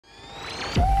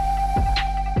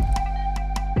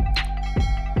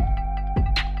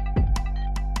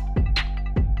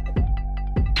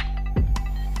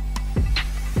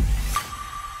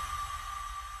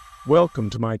Welcome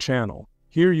to my channel.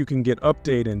 Here you can get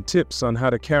update and tips on how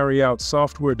to carry out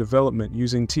software development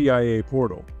using TIA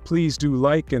Portal. Please do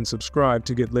like and subscribe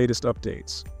to get latest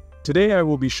updates. Today I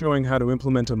will be showing how to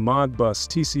implement a Modbus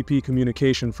TCP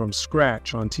communication from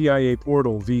scratch on TIA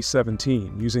Portal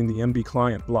v17 using the MB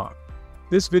client block.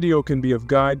 This video can be of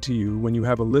guide to you when you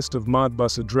have a list of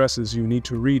Modbus addresses you need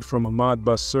to read from a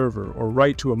Modbus server or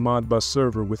write to a Modbus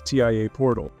server with TIA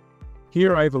Portal.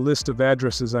 Here I have a list of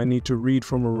addresses I need to read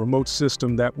from a remote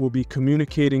system that will be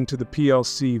communicating to the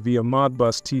PLC via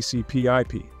Modbus TCP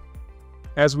IP.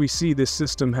 As we see, this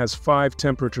system has 5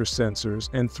 temperature sensors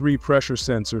and 3 pressure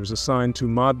sensors assigned to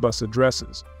Modbus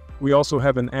addresses. We also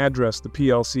have an address the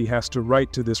PLC has to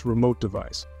write to this remote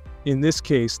device. In this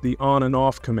case, the on and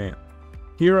off command.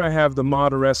 Here I have the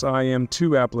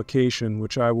ModRSsim application,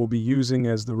 which I will be using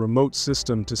as the remote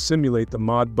system to simulate the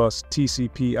Modbus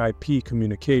TCP IP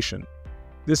communication.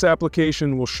 This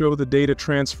application will show the data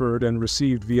transferred and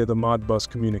received via the Modbus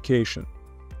communication.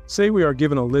 Say we are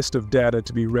given a list of data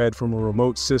to be read from a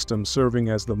remote system serving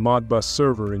as the Modbus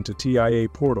server into TIA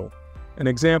Portal. An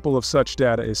example of such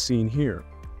data is seen here.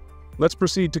 Let's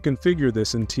proceed to configure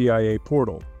this in TIA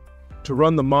Portal. To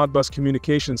run the Modbus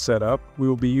communication setup, we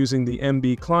will be using the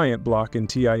MB client block in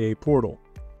TIA Portal.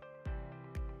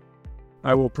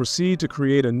 I will proceed to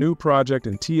create a new project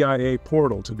in TIA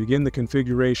Portal to begin the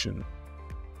configuration.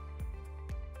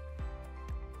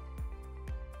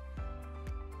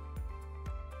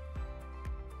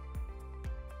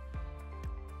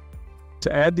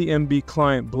 To add the MB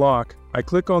client block, I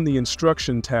click on the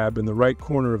Instruction tab in the right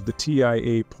corner of the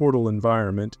TIA Portal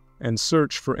environment and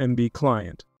search for MB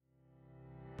client.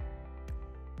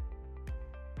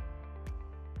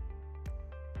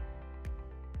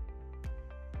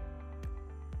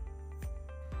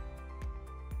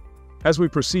 As we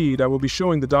proceed, I will be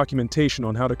showing the documentation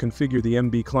on how to configure the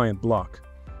MB client block.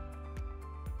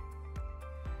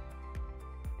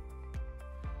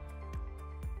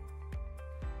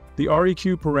 The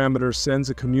REQ parameter sends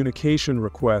a communication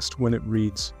request when it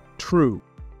reads true.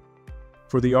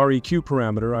 For the REQ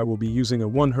parameter, I will be using a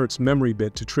 1 Hz memory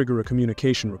bit to trigger a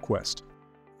communication request.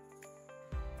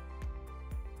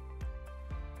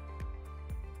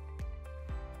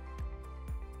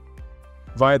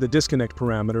 Via the disconnect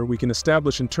parameter, we can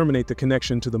establish and terminate the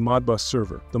connection to the Modbus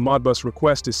server. The Modbus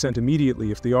request is sent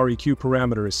immediately if the REQ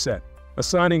parameter is set.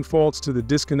 Assigning false to the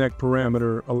disconnect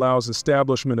parameter allows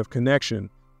establishment of connection,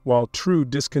 while true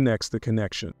disconnects the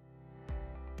connection.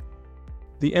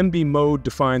 The MB mode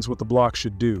defines what the block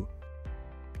should do.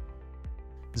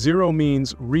 0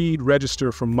 means read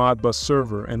register from Modbus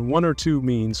server, and 1 or 2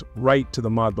 means write to the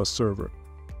Modbus server.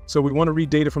 So we want to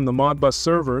read data from the Modbus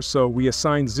server, so we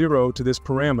assign 0 to this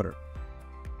parameter.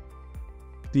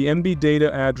 The MB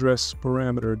data address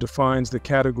parameter defines the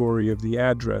category of the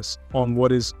address on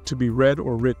what is to be read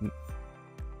or written.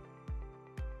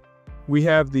 We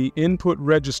have the input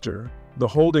register, the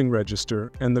holding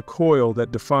register, and the coil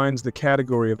that defines the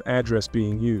category of address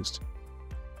being used.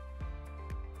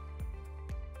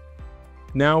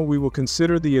 Now we will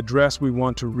consider the address we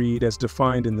want to read as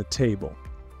defined in the table.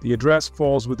 The address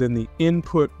falls within the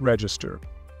input register.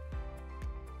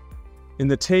 In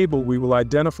the table, we will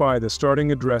identify the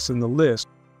starting address in the list,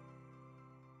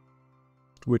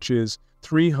 which is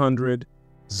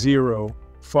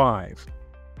 300.0.5.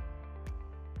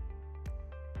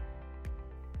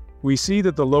 We see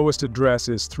that the lowest address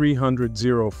is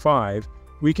 300.0.5.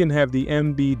 We can have the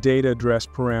MB data address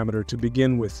parameter to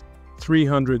begin with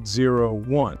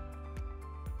 300.0.1.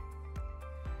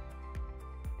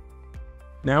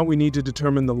 Now we need to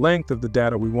determine the length of the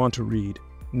data we want to read.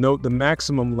 Note the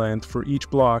maximum length for each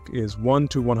block is 1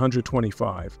 to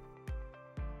 125.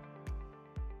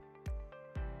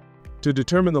 To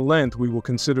determine the length, we will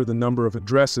consider the number of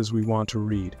addresses we want to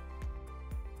read.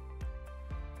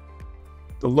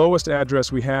 The lowest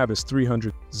address we have is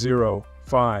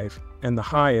 300.0.5, and the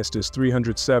highest is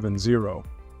 307.0.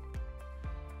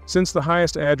 Since the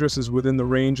highest address is within the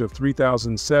range of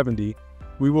 3070,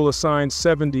 we will assign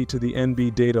 70 to the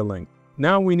MB data length.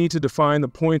 Now we need to define the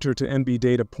pointer to MB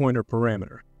data pointer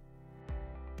parameter.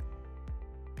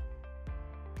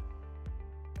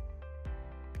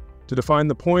 To define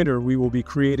the pointer, we will be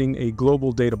creating a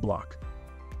global data block.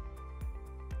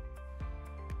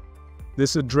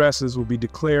 This addresses will be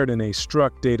declared in a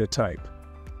struct data type.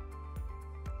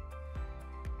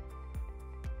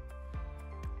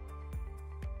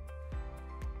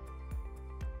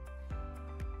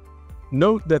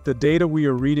 Note that the data we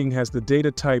are reading has the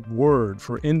data type word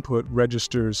for input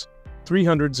registers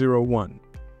 300.0.1.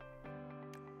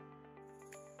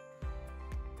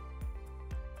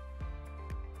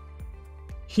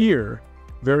 Here,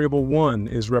 Variable 1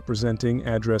 is representing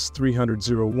address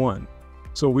 300.01,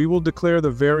 so we will declare the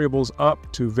variables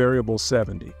up to variable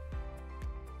 70.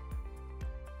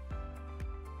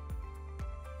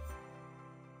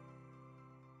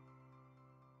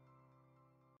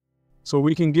 So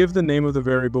we can give the name of the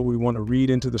variable we want to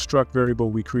read into the struct variable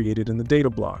we created in the data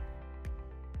block.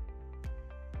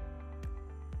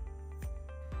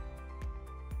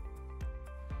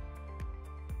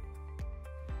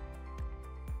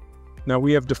 Now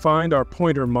we have defined our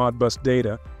pointer Modbus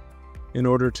data. In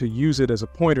order to use it as a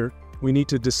pointer, we need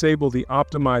to disable the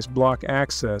optimized block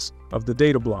access of the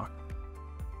data block.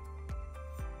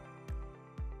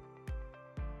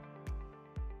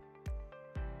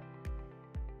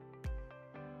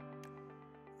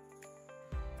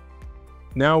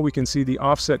 Now we can see the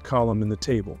offset column in the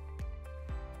table.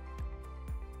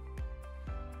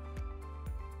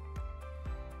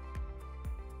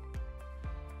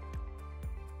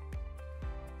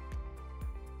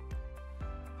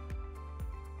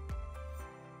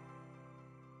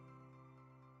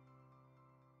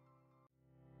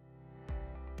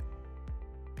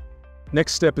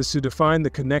 Next step is to define the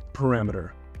connect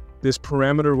parameter. This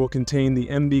parameter will contain the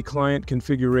MB client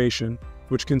configuration,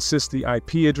 which consists the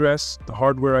IP address, the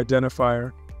hardware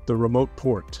identifier, the remote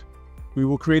port. We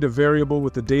will create a variable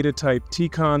with the data type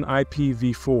tcon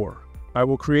IPv4. I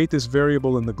will create this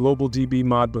variable in the global DB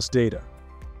Modbus data.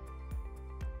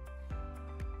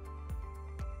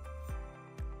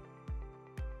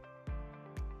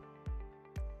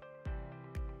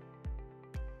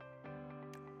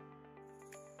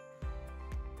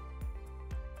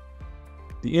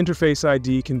 The interface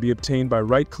ID can be obtained by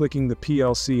right-clicking the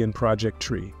PLC in Project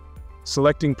Tree.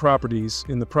 Selecting Properties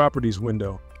in the Properties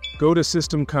window, go to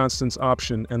System Constants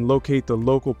option and locate the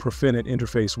local Profinet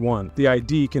interface 1. The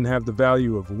ID can have the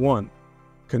value of 1.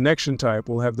 Connection type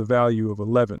will have the value of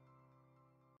 11.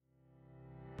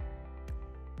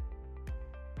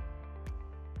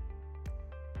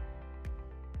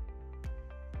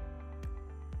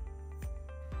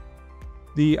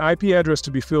 The IP address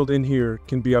to be filled in here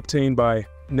can be obtained by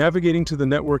navigating to the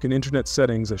network and internet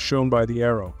settings as shown by the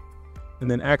arrow, and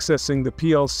then accessing the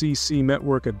PLC C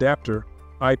network adapter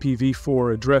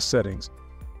IPv4 address settings.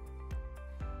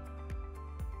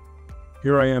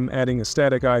 Here I am adding a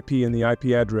static IP in the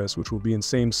IP address, which will be in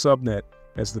same subnet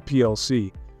as the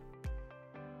PLC.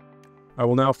 I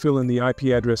will now fill in the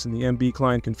IP address in the MB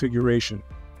client configuration.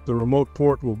 The remote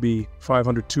port will be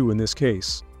 502 in this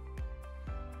case.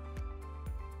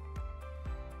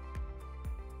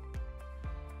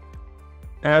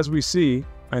 As we see,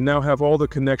 I now have all the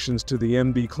connections to the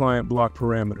MB client block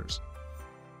parameters.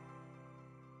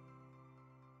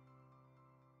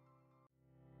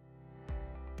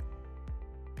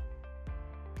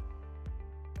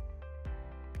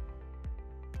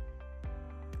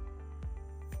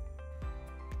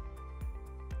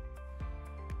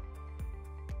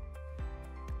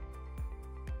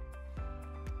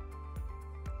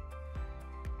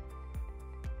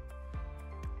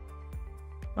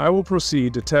 I will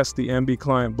proceed to test the MB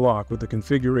client block with the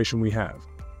configuration we have.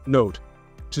 Note,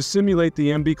 to simulate the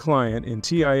MB client in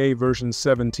TIA version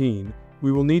 17,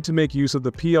 we will need to make use of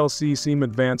the PLC SIEM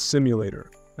Advanced Simulator,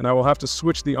 and I will have to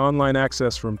switch the online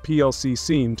access from PLC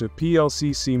SIEM to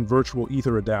PLC SIEM Virtual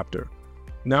Ether Adapter.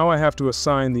 Now I have to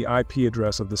assign the IP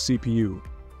address of the CPU.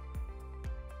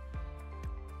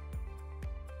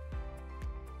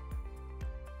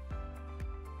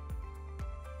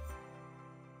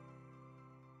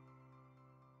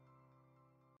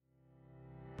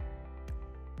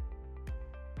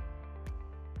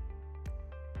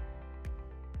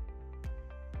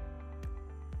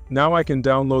 Now I can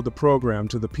download the program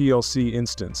to the PLC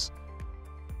instance.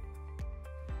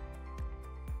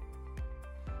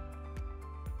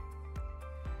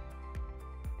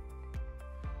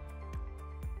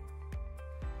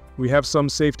 We have some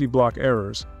safety block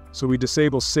errors, so we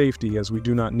disable safety as we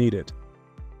do not need it.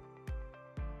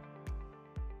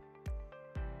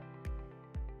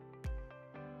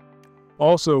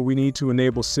 Also, we need to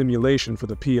enable simulation for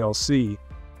the PLC.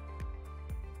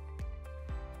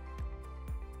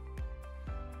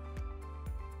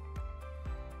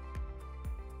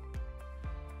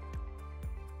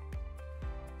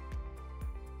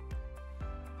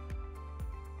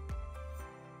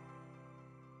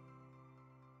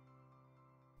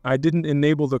 I didn't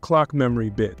enable the clock memory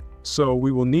bit, so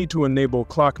we will need to enable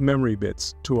clock memory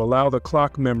bits to allow the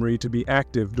clock memory to be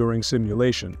active during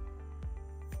simulation.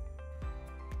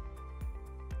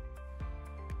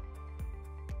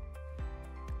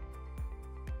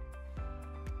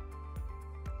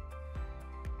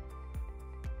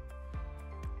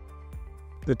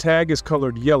 The tag is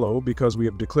colored yellow because we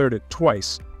have declared it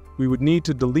twice. We would need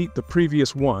to delete the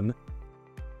previous one.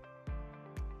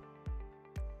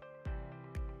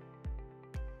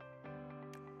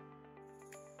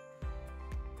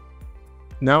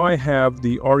 Now I have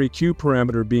the REQ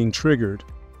parameter being triggered,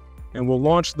 and will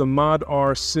launch the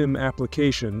ModRSsim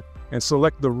application and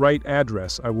select the right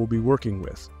address I will be working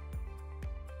with.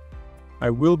 I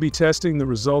will be testing the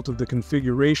result of the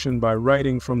configuration by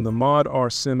writing from the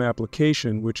ModRSsim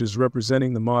application, which is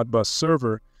representing the Modbus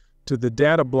server, to the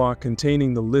data block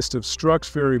containing the list of struct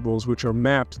variables which are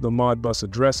mapped to the Modbus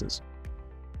addresses.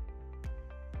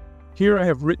 Here I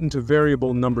have written to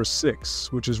variable number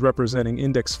 6, which is representing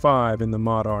index 5 in the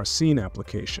ModRSsim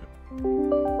application.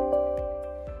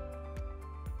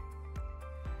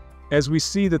 As we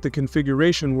see that the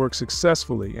configuration works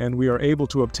successfully and we are able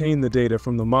to obtain the data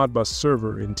from the Modbus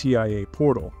server in TIA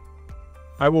portal,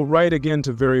 I will write again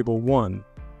to variable 1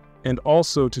 and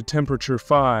also to temperature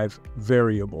 5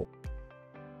 variable.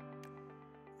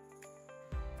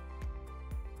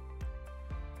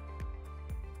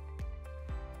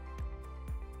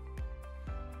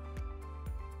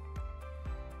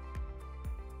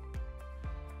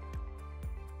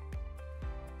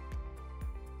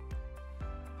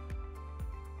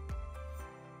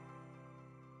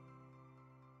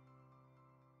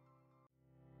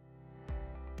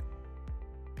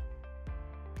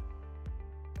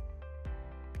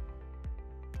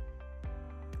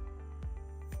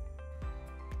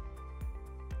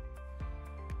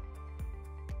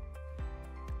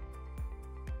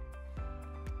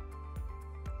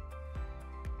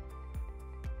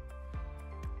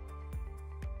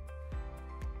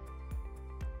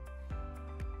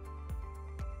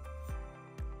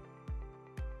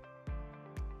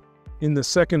 In the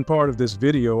second part of this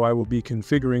video, I will be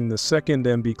configuring the second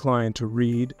MB client to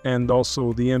read and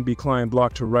also the MB client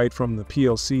block to write from the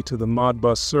PLC to the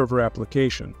Modbus server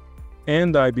application.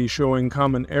 And I be showing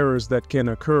common errors that can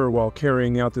occur while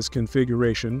carrying out this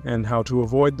configuration and how to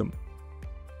avoid them.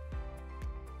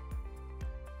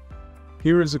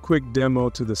 Here is a quick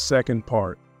demo to the second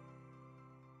part.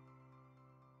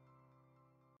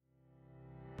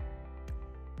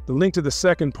 The link to the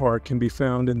second part can be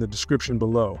found in the description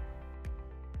below.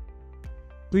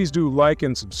 Please do like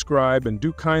and subscribe, and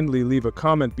do kindly leave a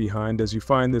comment behind as you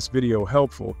find this video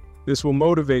helpful. This will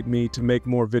motivate me to make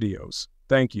more videos.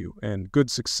 Thank you and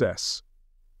good success.